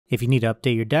If you need to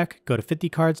update your deck, go to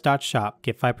 50cards.shop.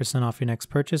 Get 5% off your next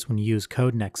purchase when you use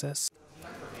code NEXUS.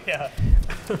 Yeah.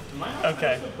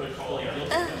 Okay.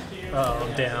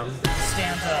 Oh, damn.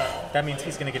 Stand up. That means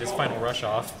he's going to get his final rush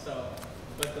off.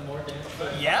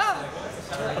 Yeah.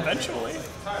 Eventually.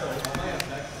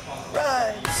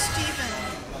 Right,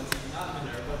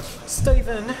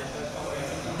 Steven.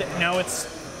 No,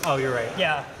 it's... Oh, you're right.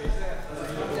 Yeah.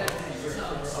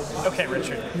 Okay,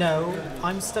 Richard. No,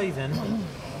 I'm Steven.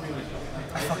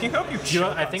 I fucking hope you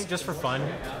I think just for fun.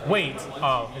 Wait.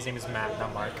 Oh, his name is Matt,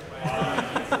 not Mark.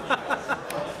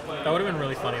 That would have been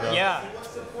really funny, though. Yeah.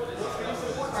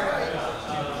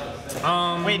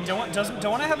 Wait,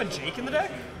 don't I have a Jake in the deck?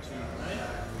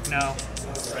 No.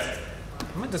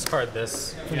 I'm gonna discard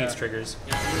this. Who needs triggers?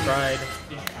 Ride,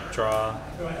 draw.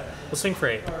 We'll swing for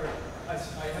 8.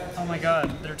 Oh my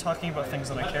god, they're talking about things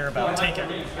that I care about. Take it.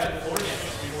 Hey,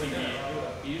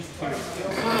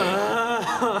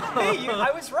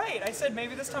 I was right. I said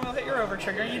maybe this time I'll hit your over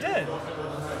trigger, and you did.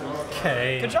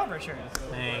 Okay. Good job, Richard.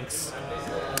 Thanks.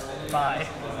 Bye.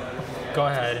 Go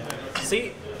ahead.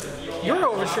 See, you're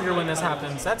over trigger when this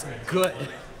happens. That's good.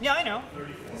 Yeah, I know.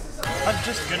 I'm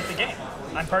just good at the game.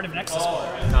 I'm part of Nexus Corps.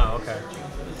 Oh, okay.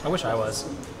 I wish I was.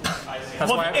 That's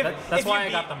well, why I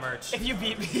got the merch. If you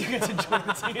beat me, you get to join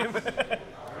the team.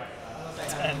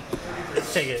 10.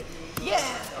 Take it. Yeah.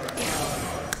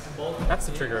 That's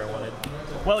the trigger I wanted.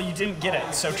 Well, you didn't get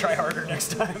it, so try harder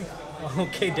next time.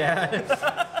 Okay, Dad.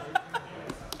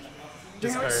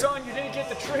 Damn it, son, you didn't get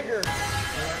the trigger.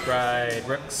 Right,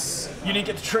 Rooks. You didn't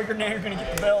get the trigger, now you're gonna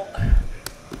get the belt.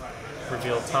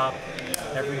 Reveal top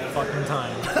every fucking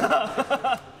time.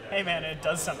 Hey man, it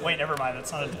does something. Wait, never mind.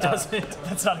 That's not a. Doesn't.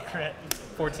 That's not a crit.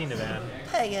 14 to van.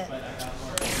 Hey, yeah.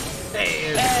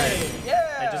 Hey, Hey,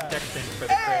 yeah. I just decked in for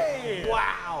the crit.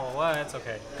 Wow. Well, that's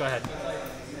okay. Go ahead.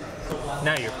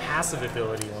 Now your passive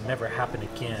ability will never happen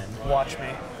again. Watch me.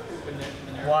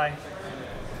 Why?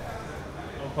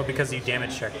 Well, because you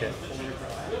damage checked it.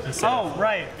 Oh,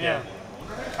 right. Yeah.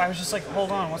 I was just like, hold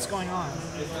on, what's going on?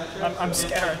 I'm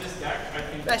scared.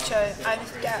 I'm scared.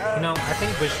 No, I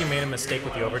think Bushy made a mistake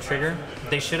with the overtrigger.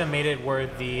 They should have made it where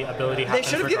the ability happens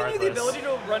They should have given you the regardless.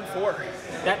 ability to run 4.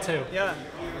 That too. Yeah.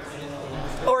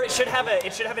 Or it should have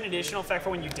an additional effect for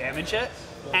when you damage it,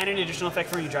 and an additional effect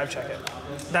for when you drive check it.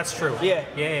 That's true. Yeah.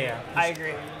 Yeah. I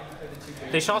agree.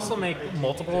 They should also make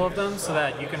multiple of them so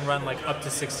that you can run like up to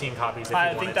 16 copies if you I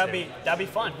wanted think to. that'd be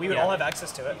fun. We would all have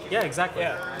access to it. Yeah, exactly.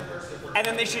 Yeah. And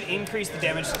then they should increase the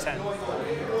damage to 10.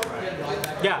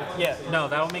 Yeah. No,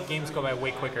 that'll make games go by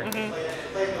way quicker.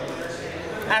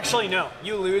 Actually, no.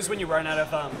 You lose when you run out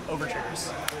of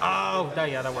overtriggers. Oh,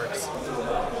 yeah, that works.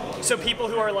 So people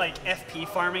who are like FP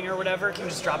farming or whatever can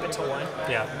just drop it to 1.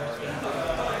 Yeah.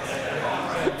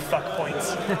 Fuck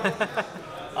points.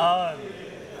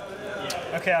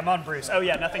 Okay, I'm on Bruce. Oh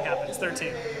yeah, nothing happens.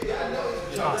 13.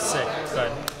 Oh, sick.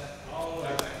 Good.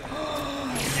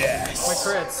 Yes. My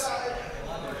crits.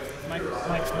 My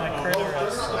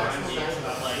critters.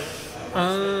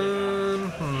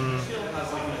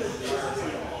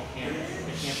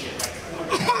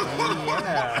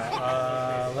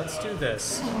 Yeah. Let's do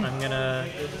this. I'm gonna.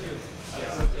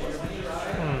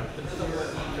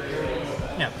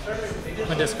 Yeah. I'm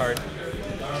gonna discard.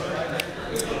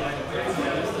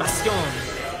 Bastion.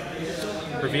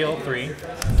 Reveal 3.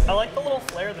 I like the little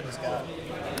flare that he's got.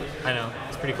 I know.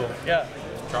 It's pretty cool. Yeah.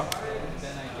 Drop.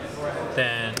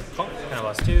 Then call. Kind of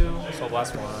blast 2. Soul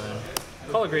blast 1.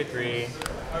 Call a grade 3.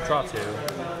 Draw 2.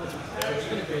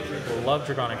 Love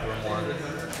Dragonic Overmore.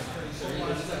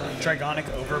 Dragonic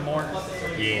Overmore?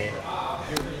 Yeah.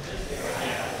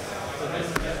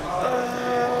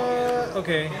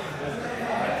 Okay.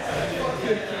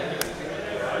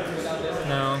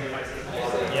 No.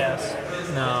 Yes.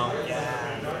 No. Yeah.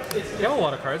 You have a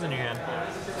lot of cards in your hand.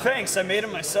 Thanks, I made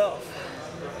them myself.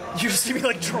 You just see me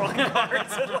like drawing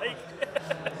cards and like...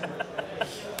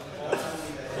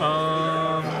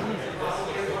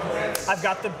 I've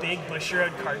got the big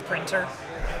Bushiroad card printer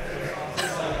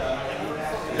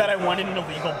that I won in an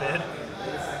illegal bid.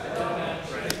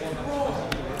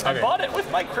 Okay. I bought it with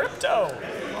my crypto.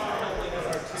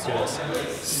 Let's do this.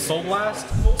 Soul Blast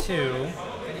 2.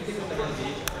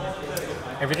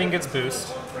 Everything gets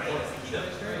boost.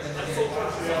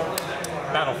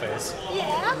 Battle phase.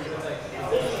 Yeah.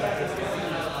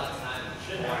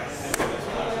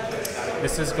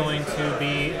 This is going to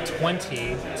be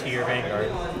 20 to your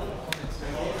Vanguard.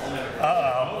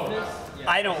 Uh-oh.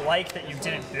 I don't like that you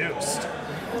didn't boost.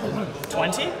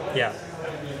 20? Yeah.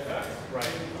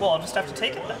 Well, I'll just have to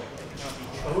take it then.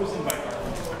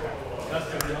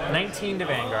 19 to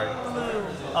Vanguard.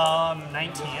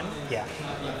 19. Yeah.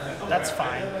 That's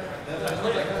fine.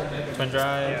 Twin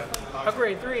drive. Yeah.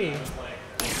 Upgrade 3.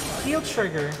 Heal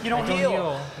trigger. You don't I don't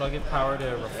heal. But I'll give power to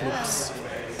Reflux.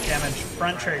 Damage.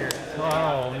 Front trigger.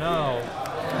 Oh no.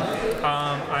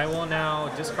 I will now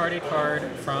discard a card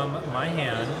from my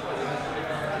hand.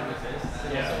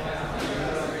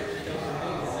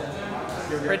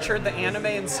 Richard, the anime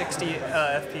in 60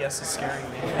 FPS is scaring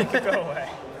me. Go away.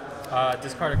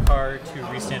 Discard a card to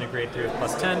restand a grade 3 with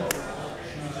 +10.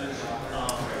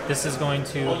 This is going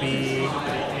to be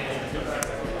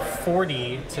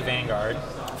 4D to Vanguard.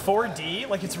 4D?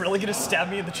 Like it's really gonna stab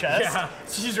me in the chest? Yeah.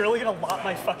 She's really gonna lop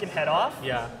my fucking head off?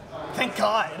 Yeah. Thank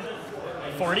God.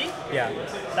 40? Yeah.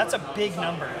 That's a big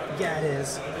number. Yeah, it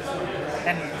is.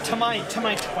 And to my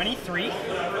 23?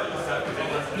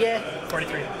 Yeah.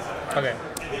 43. Okay.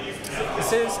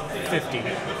 This is 50.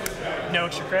 No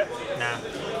extra crit? Nah.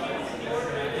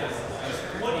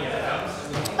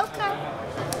 Okay.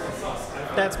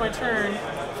 That's my turn.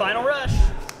 Final rush.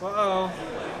 Whoa.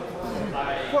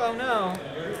 Whoa, no.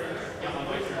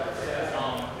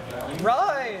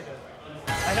 Ride!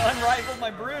 I unrivaled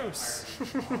my Bruce.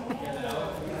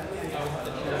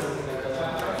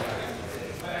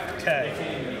 Okay.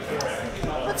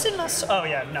 What's in my Oh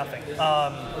yeah, nothing.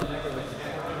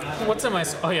 What's in my...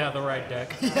 Oh, yeah, the right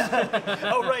deck.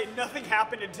 Oh right, nothing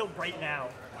happened until right now.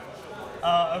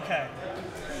 Okay.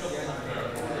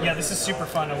 Yeah, this is super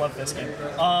fun. I love this game.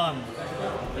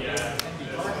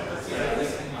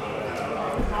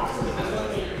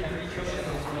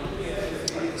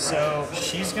 So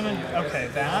she's gonna. Okay,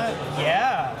 that.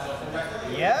 Yeah.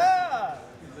 Yeah.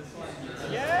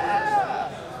 Yeah.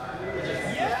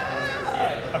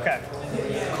 Yeah. Okay.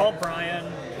 Call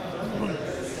Brian.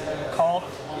 Call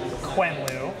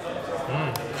Quenlu.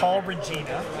 Call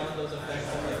Regina.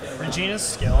 Regina's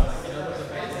skill.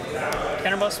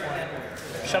 Counterblast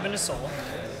 1. Shove into soul.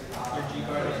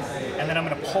 And then I'm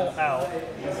going to pull out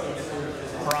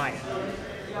Brian.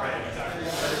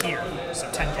 Here. So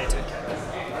 10k,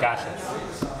 10k. Gotcha.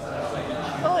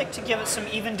 I like to give it some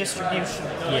even distribution.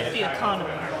 Yeah. The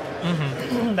economy.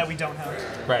 That we don't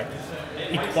have. Right.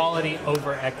 Equality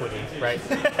over equity, right?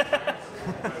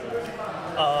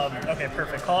 Okay,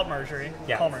 perfect. Call up Marjorie.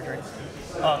 Yeah. Call Marjorie.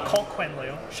 Call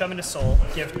Quenlu. Shove into soul.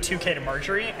 Give 2k to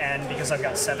Marjorie. And because I've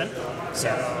got 7, so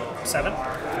 7,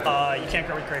 you can't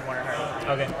go with grade 1 or higher.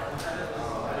 Okay.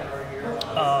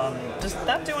 Does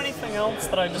that do anything else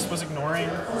that I just was ignoring?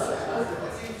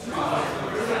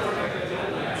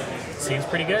 Seems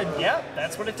pretty good. Yeah,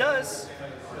 that's what it does.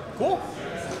 Cool.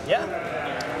 Yeah.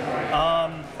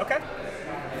 Okay.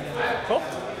 Cool.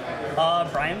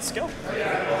 Brian's skill.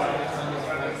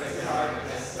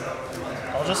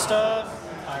 I'll just,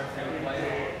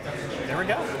 there we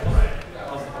go.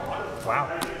 Wow.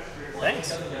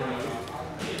 Thanks.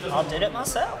 I'll did it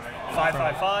myself.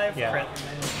 555, Yeah. crit.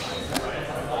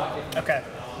 Okay.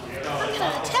 I'm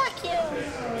gonna attack you.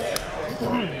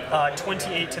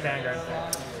 28 to Vanguard.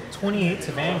 28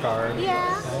 to Vanguard.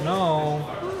 Yeah. Oh, no.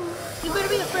 You better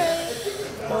be afraid.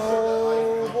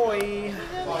 Oh, boy. You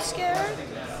gonna be scared?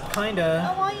 I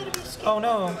Kinda. want you to be scared. Oh,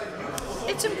 no.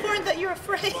 It's important that you're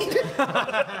afraid.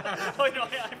 Oh, no,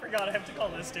 I forgot. I have to call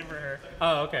this in for her.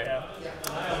 Oh, okay.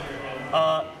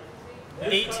 Yeah.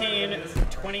 18,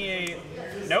 28,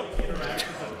 nope.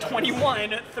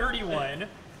 21, 31,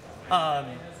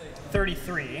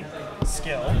 33,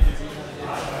 skill.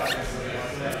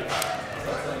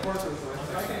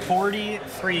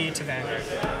 43 to Vanguard.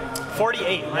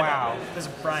 48. Wow. This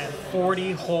is Brian.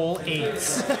 40 whole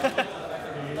 8s.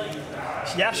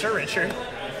 Yeah, sure, Richard.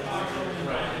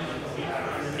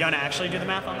 You want to actually do the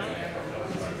math on that?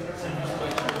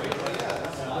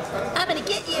 I'm gonna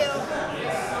get you.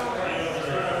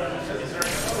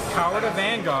 Power to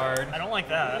Vanguard. I don't like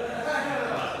that.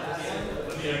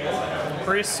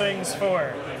 Bruce swings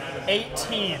for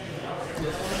 18.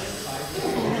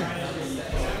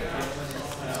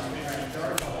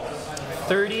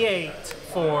 $38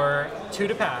 for 2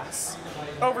 to pass.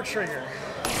 Over trigger.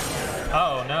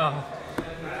 Oh, no.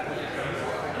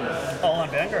 All on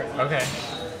Vanguard. Okay.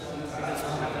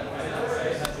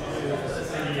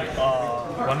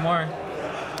 One more.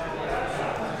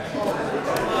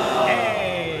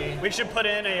 Hey! We should put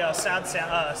in a sad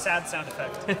sound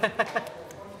effect.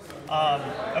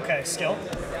 Okay, skill.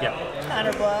 Yeah.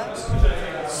 Counter blast.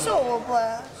 Soul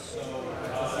blast.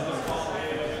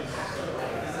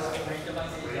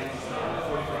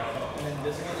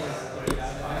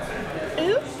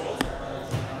 Oops.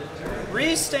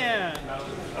 Restand.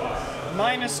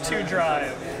 -2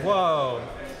 drive. Whoa.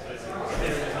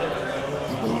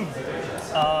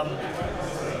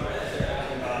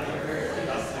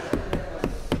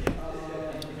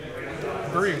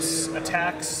 Bruce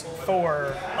attacks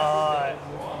for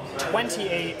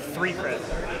 28 3 crit.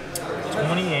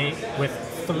 28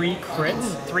 with 3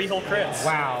 crits. 3 whole crits.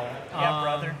 Wow. Yeah,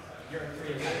 brother.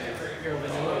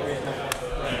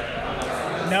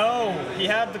 No, he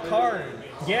had the card.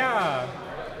 Yeah.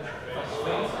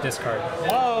 Discard.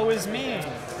 Whoa, is me.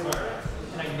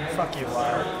 Fuck you,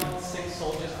 liar.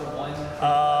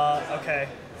 Okay.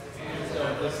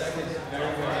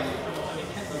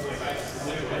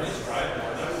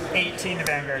 $18 to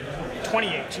Vanguard.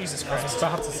 28, Jesus I Christ. was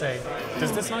about to say,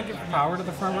 does this not give power to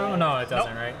the front row? No, it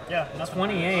doesn't, Nope. right? Yeah, nothing.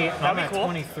 28, I'm That'd be at cool.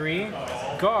 23.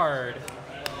 Guard.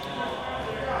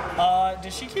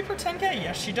 Does she keep her 10k?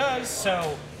 Yes, she does.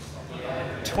 So,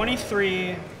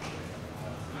 23,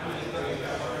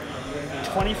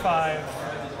 25.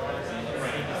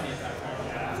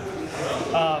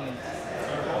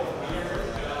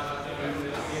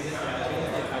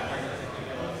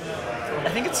 I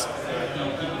think it's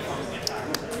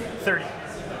 30.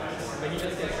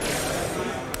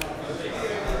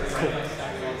 Cool.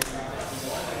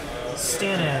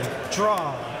 Stand in.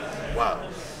 Draw. Whoa.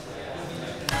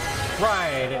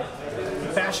 Ride.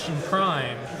 Bastion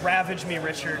Prime. Ravage me,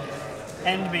 Richard.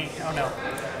 End me. Oh no.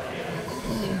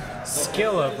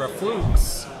 Skill of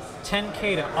Reflux.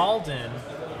 10k to Alden.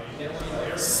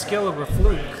 Skill of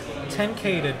Reflux.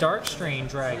 10k to Darkstrain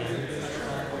Dragon.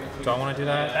 Do I want to do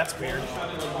that? That's weird.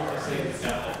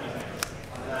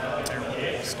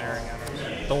 They're staring at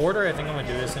us. The order I think I'm going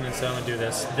to do this in is I'm going to do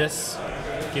this. This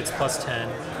gets plus 10.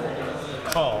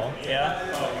 Call.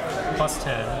 Yeah. Plus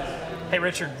 10. Hey,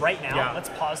 Richard, right now, Yeah. let's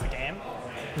pause the game.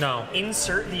 No.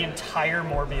 Insert the entire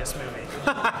Morbius movie.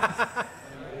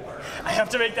 I have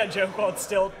to make that joke while it's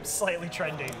still slightly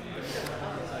trending.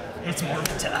 It's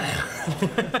Morbid time.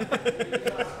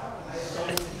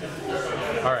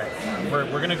 All right.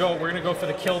 We're gonna go for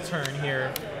the kill turn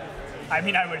here. I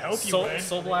mean, I would hope you would.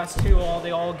 Soul Blast 2,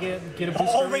 they all get a booster.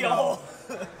 Only all.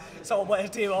 Soul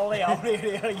Blast 2, only all.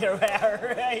 You're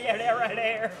right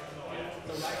there.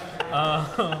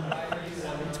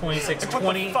 26, What the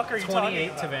 20, fuck are you talking 28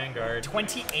 to about? Vanguard.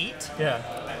 28? Yeah.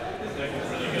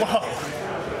 Whoa.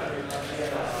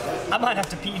 I might have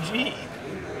to PG.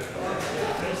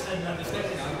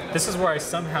 This is where I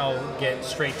somehow get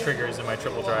straight triggers in my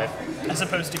triple drive. As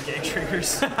opposed to gay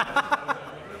triggers.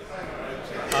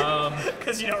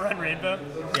 Because you don't run Rainbow.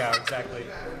 Yeah, exactly.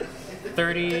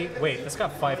 30. Wait, this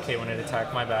got 5k when it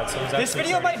attacked. My bad. So it was This actually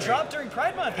video might 33. drop during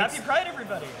Pride Month. Happy Pride,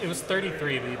 everybody. It was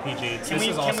 33 BPG. Can This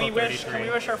is also 33. Can we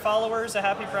wish our followers a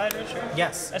happy Pride, Richard?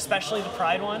 Yes. Especially the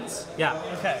Pride ones? Yeah.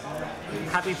 Okay.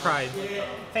 Happy Pride.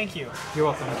 Thank you. You're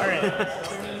welcome. All right.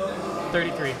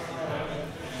 33.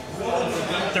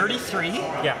 33?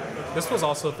 Yeah. This was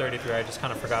also 33. I just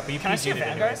kind of forgot. But you Can I see a PG'd it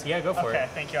Vanguard? anyways. Yeah, go for Okay, it.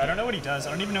 thank you. I don't know what he does. I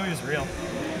don't even know he was real.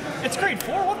 It's grade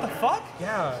 4? What the fuck?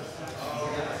 Yeah.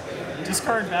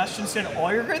 Discard Bastion, send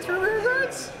all your grade 3 rear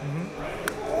guards?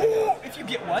 Oh, if you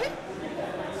get what?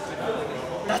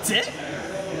 That's it?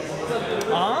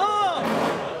 Oh.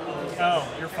 Oh,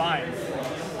 you're fine.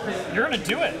 You're gonna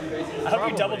do it. I hope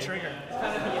you double trigger.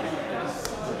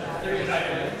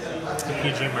 The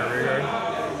PG my rear guard.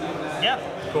 Yeah.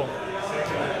 Cool.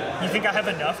 You think I have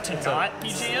enough to not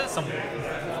PG it? Some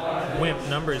wimp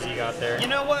numbers you got there. You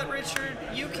know what, Richard?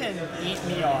 You can eat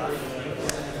me off.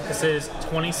 This is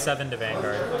 27 to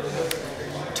Vanguard.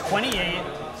 28.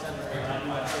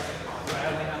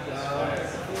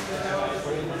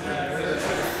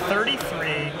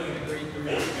 33.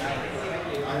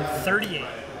 38.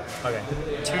 Okay.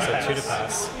 Two to So pass. 2 to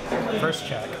pass. First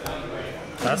check.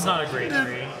 That's not a grade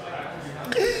 3.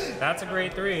 That's a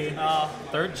grade 3.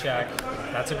 Third check.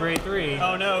 That's a grade 3.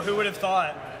 Oh no, who would have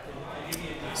thought?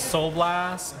 Soul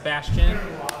Blast, Bastion,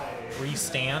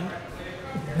 Restand.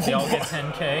 They all get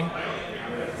 10k.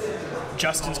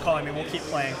 Justin's calling me, we'll keep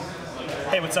playing.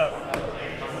 Hey, what's up?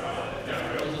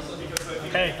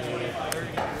 Hey.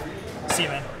 See you,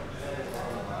 man.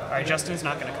 Alright, Justin's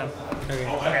not gonna come. Okay.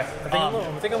 Okay. I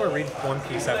think I'm gonna read One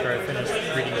Piece after I finish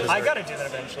reading this. I gotta do that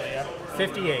eventually, yeah.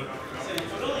 58.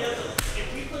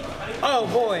 Oh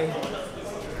boy.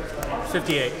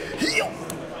 58.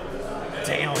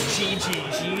 Damn.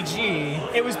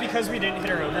 GG. It was because we didn't hit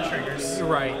our over triggers. You're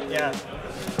right. Yeah.